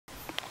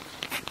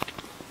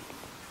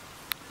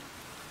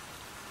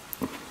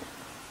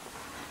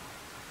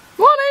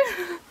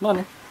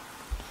Morning.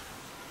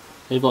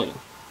 Are you vlogging?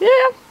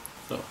 Yeah.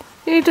 Oh.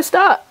 You need to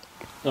start.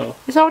 Oh.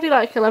 It's already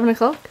like 11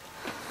 o'clock.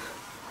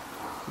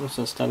 I'm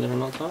just standing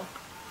and not talk.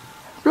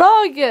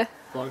 Vlog!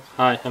 Vlog.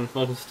 Hi,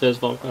 welcome to today's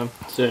vlog.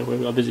 Today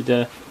we've got a busy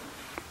day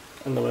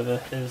and the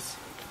weather is...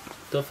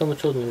 Don't film the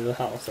children in the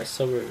house, that's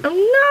so rude. I'm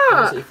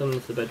not! You film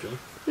into the bedroom.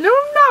 No,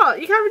 I'm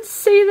not! You can't even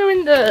see the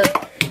window.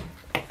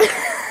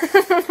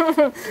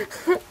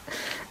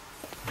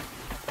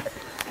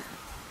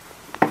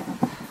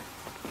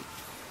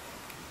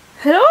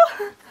 Hello?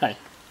 Hi.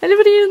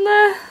 Anybody in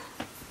there?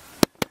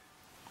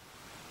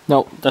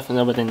 No, definitely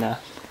nobody in there.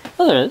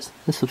 Oh, there is.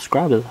 There's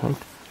subscribers, I think.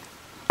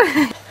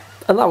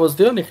 And that was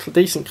the only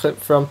decent clip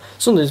from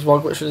Sunday's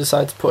vlog, which I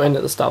decided to put in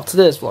at the start of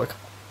today's vlog.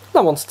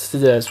 That one's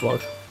today's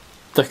vlog.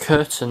 The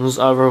curtains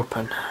are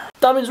open.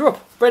 That means we're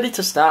up, ready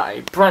to start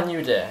a brand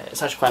new day.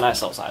 It's actually quite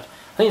nice outside.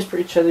 I think it's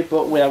pretty chilly,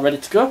 but we are ready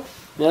to go.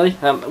 Nearly.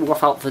 We're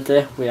off out for the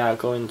day. We are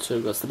going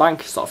to go to the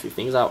bank, sort a few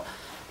things out.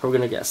 We're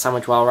going to get a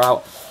sandwich while we're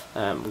out.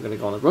 We're going to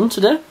go on a run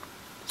today.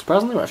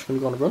 Surprisingly, we're actually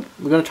going to go on a run.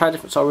 We're going to try a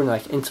different sort of run,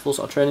 like interval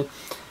sort of training.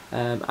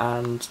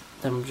 And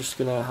then we're just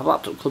going to have a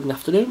laptop club in the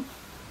afternoon.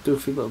 Do a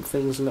few little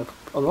things on the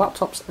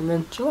laptops and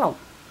then chill out.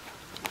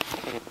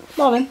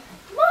 Morning.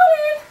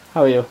 Morning!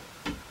 How are you?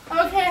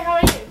 Okay, how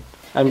are you?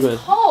 I'm good.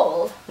 It's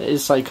cold. It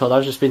is slightly cold.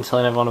 I've just been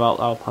telling everyone about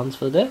our plans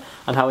for the day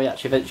and how we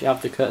actually eventually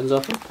have the curtains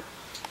open.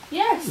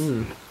 Yes.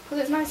 Because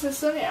it's nice and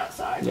sunny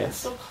outside. Yes. It's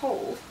so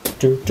cold.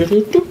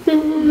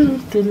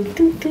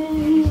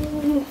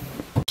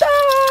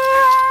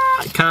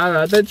 Car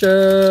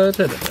adventure!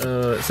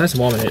 It's nice and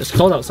warm in here. It's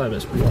cold outside, but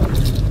it's pretty warm.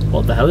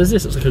 What the hell is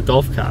this? It's like a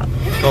golf cart.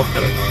 Golf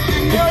cart.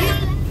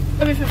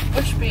 Let me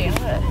push me in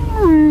there.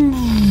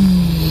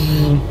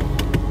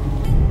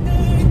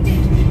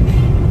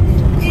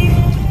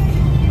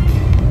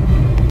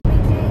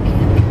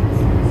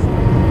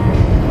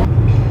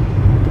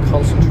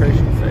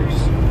 Concentration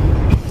face.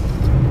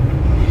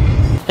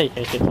 Hey.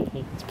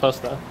 It's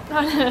post there.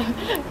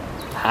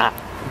 Ha.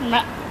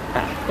 Nah.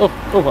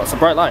 Oh, that's a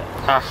bright light.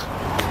 Ah.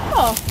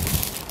 Oh.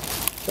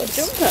 That's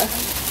Jumper.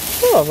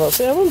 Oh, that's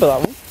it. I remember that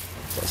one.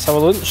 Let's have a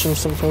lunch and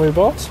something we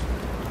bought.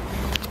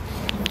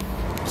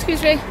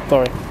 Excuse me.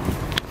 Sorry.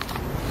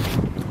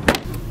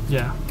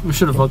 Yeah, we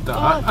should have vlogged that.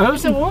 Oh,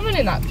 there's a woman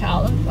in that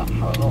car. That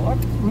horrible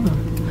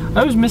one. I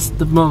always miss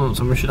the moments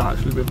when we should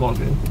actually be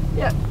vlogging.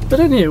 Yeah. But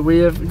anyway, we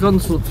have gone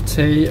to look for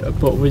tea,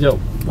 but we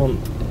don't want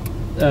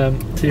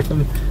tea from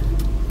the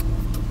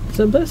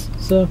same place.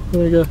 So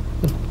we're going to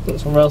go look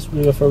somewhere else.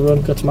 We're going to go for a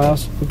run, go to my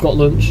house. We've got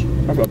lunch.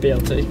 I've got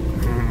BLT.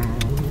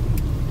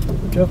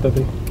 Good job,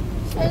 baby.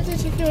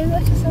 Did you give me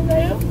like a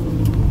scenario?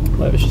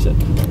 Whatever she said.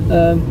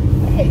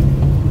 Hey.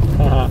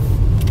 Haha.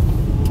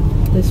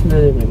 It's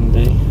really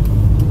windy.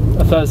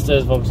 I thought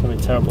today's vlog was going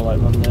to be terrible like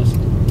Mondays.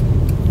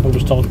 I'm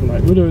just talking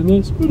like, we're doing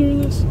this.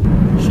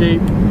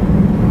 Sheep.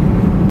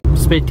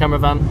 Speed camera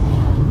van.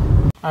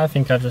 I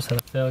think I've just had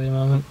a failure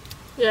moment.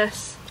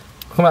 Yes.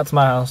 Come back to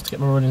my house to get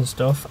my running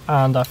stuff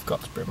and I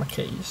forgot to bring my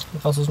keys.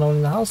 Because there's no one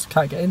in the house,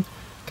 can't get in,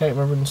 can't get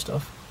my running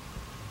stuff.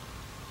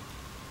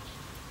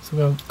 So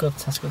we'll go to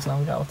Tesco's now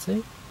and get our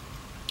tea.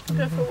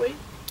 Go for a wee.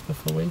 Go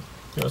for a wee.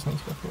 You always need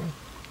to go for a wee.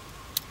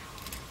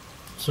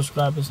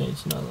 Subscribers need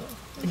to know that.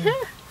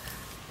 Yeah.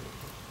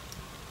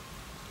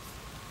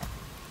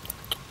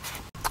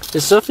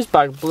 Is Sophie's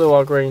bag blue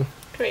or green?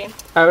 Green.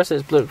 I always say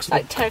it's blue.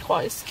 Like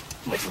turquoise,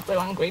 which is blue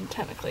and green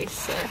technically,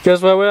 so.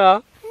 Guess where we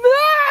are?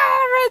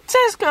 We're at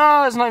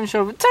Tesco! It's not even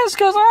sure, but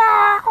Tesco's!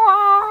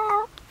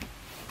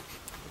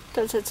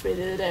 Dad said to me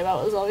the other day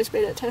about us always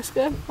being at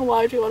Tesco, and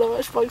why do you want to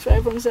watch vlogs where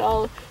everyone's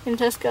all in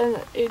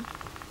Tesco, and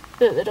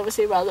they'd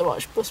obviously rather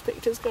watch bus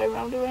pictures going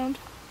round and round.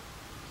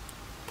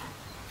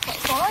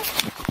 That's why.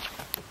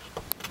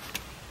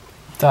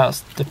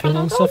 That's depending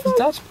on Sophie's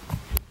dad.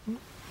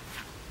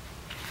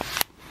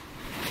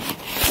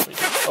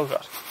 Oh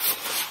god.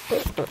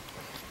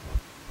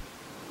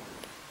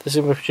 This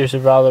is going to produce a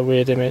rather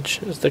weird image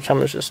as the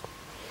camera's just...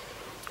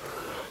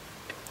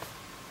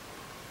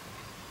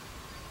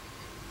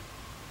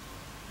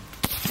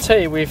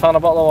 Tea, we found a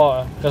bottle of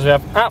water because we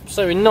have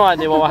absolutely no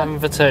idea what we're having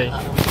for tea.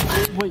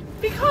 Wait.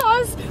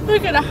 Because we're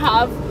going to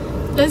have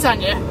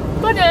lasagna,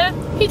 but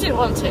he didn't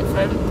want it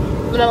from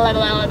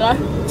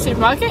the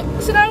supermarket,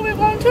 so now we're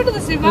going to another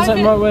supermarket.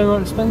 Is that way more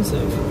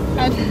expensive?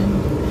 I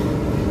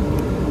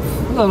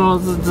don't know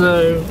what to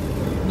do.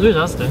 Do it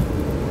Asda.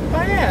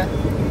 Oh yeah.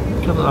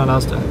 Go on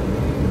Asda.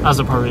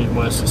 Asda probably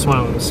worse. It's one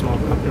of the small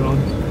crappy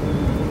ones.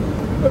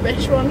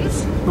 Rubbish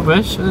ones.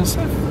 Rubbish? I didn't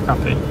say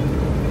crappy.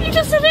 You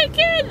just said it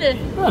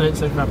again! No, I didn't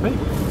say crappy.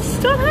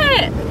 Stop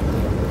it!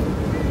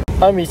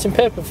 I'm eating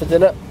paper for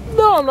dinner.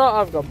 No, I'm not.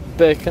 I've got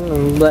bacon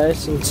and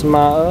lettuce and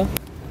tomato.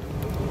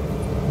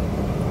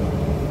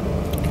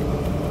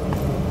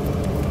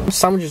 The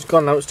sandwich is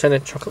gone now. It's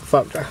turning chocolate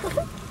factory.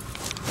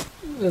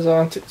 There's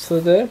our antics for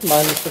the day.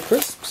 Minus the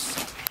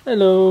crisps.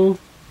 Hello.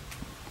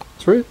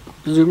 Through.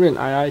 Zoom in.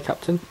 Aye,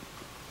 Captain.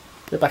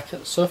 We're back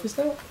at Sophie's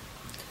now.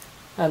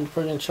 And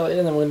we're going to chill it in,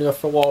 and then we're going to go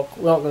for a walk.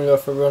 We're not going to go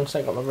for a run, so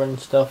I ain't got my running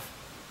stuff.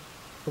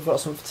 We've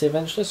got something for tea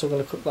eventually, so we're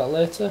going to cook that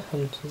later.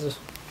 And there's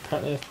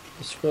apparently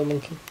a squirrel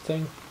monkey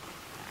thing.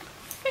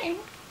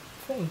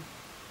 Thing.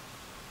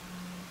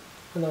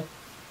 Hello.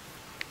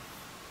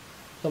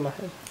 On my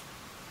head.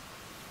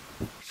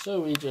 So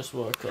we just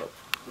woke up.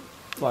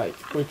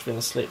 Like, we've been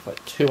asleep for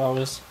like 2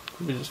 hours.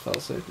 We just fell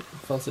asleep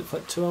for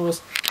like 2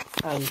 hours.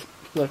 And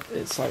look,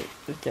 it's like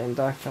it's getting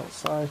dark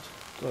outside.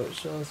 So it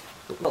shows.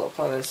 What the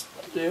plan is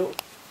to do.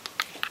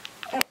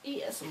 I'll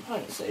eat at some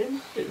point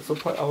soon. Eat at some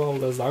point. I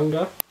want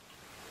lasagna.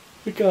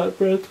 We got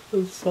bread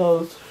and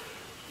salad.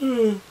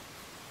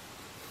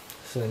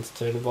 It's an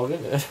entertaining vlog,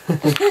 isn't it?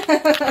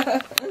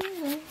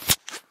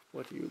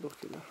 What are you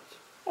looking at?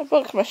 I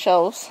booked my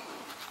shelves.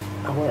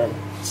 I want a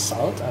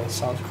salad and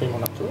salad cream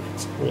on a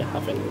plate. We're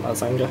having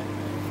lasagna.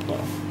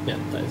 Well, yeah,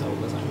 that is our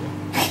lasagna.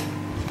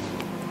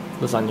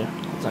 Lasagna.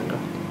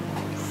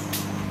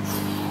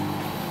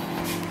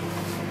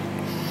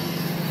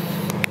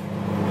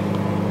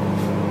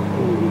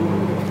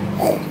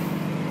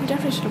 We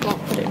definitely should have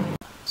bought pudding.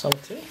 So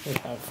today we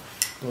have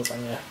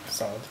lasagna,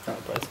 salad,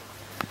 garlic bread.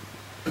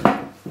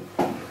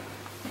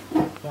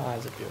 Your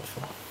eyes are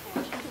beautiful.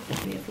 It's going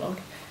to be a vlog,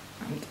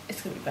 and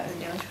it's going to be better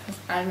than yours because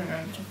I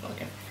remember to vlog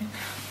everything.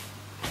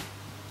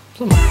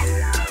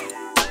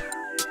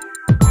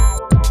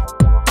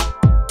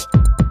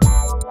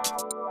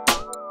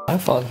 I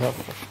thought about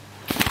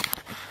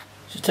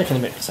just taking a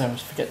minute because I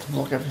always forget to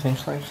vlog everything.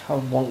 Like I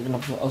wasn't gonna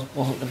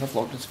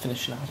vlog this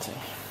finishing outing.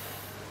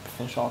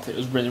 Finish outing. It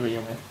was really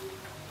yummy.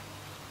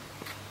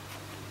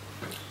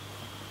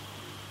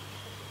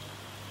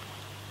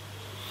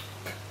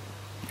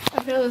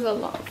 I feel there's a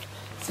lot of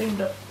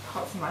zoomed up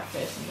parts of my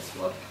face in this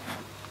vlog.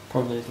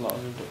 Probably is a lot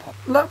of zoomed up.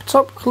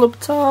 Laptop club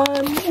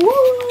time! Woo!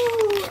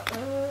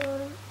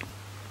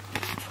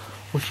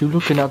 What you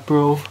looking at,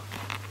 bro?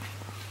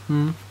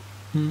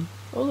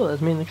 Oh look,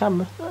 there's me in the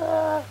camera.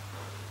 Oh,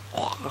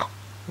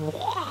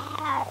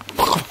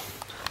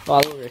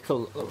 I look really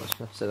cool. Look,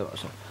 let's say that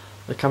much.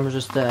 The camera's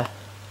just there.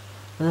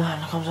 And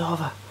then it comes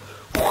over.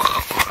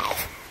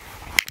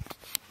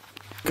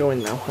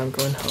 Going now, I'm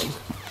going home.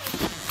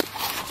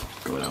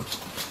 Going home.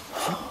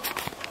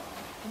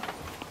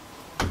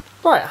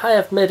 Right, I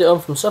have made it home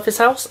from Sophie's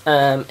house.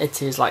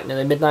 It is like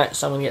nearly midnight,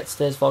 so I'm going to get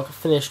today's vlog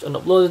finished and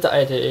uploaded. I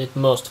edited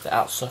most of it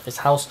at Sophie's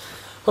house.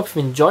 Hope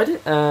you've enjoyed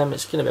it.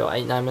 It's going to be about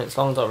 8-9 minutes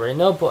long, don't really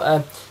know.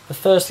 But the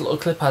first little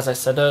clip, as I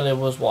said earlier,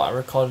 was what I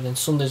recorded in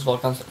Sunday's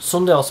vlog. And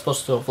Sunday I was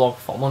supposed to do a vlog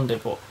for Monday,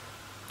 but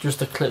just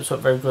the clips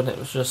weren't very good. It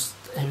was just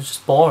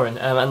boring.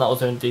 And that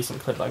was a doing a decent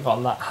clip that I got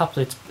on that.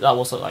 Happily, that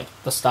was like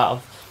the start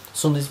of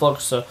Sunday's vlog.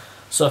 So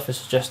Sophie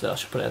suggested I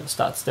should put it at the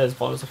start of today's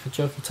vlog as like a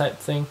jokey type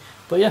thing.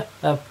 But yeah,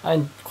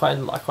 I quite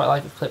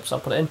like the clip, so I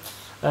put it in.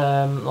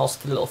 Also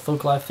did a little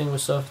Thug Life thing with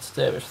Sophie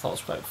today, which I thought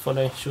was quite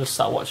funny. She was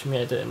sat watching me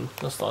edit and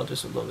just thought I'd do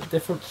something a little bit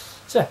different.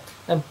 So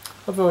yeah,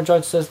 hope you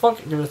enjoyed today's vlog.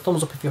 Give it a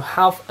thumbs up if you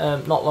have.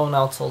 Not long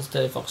now till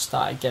today's vlog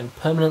start again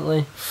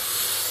permanently.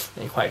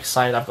 I'm quite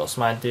excited. I've got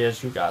some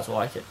ideas. You guys will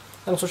like it.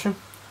 Thanks for watching.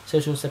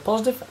 Stay tuned, stay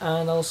positive,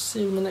 and I'll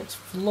see you in the next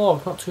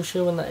vlog. Not too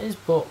sure when that is,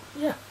 but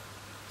yeah.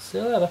 See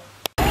you later.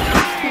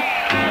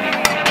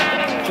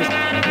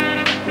 Just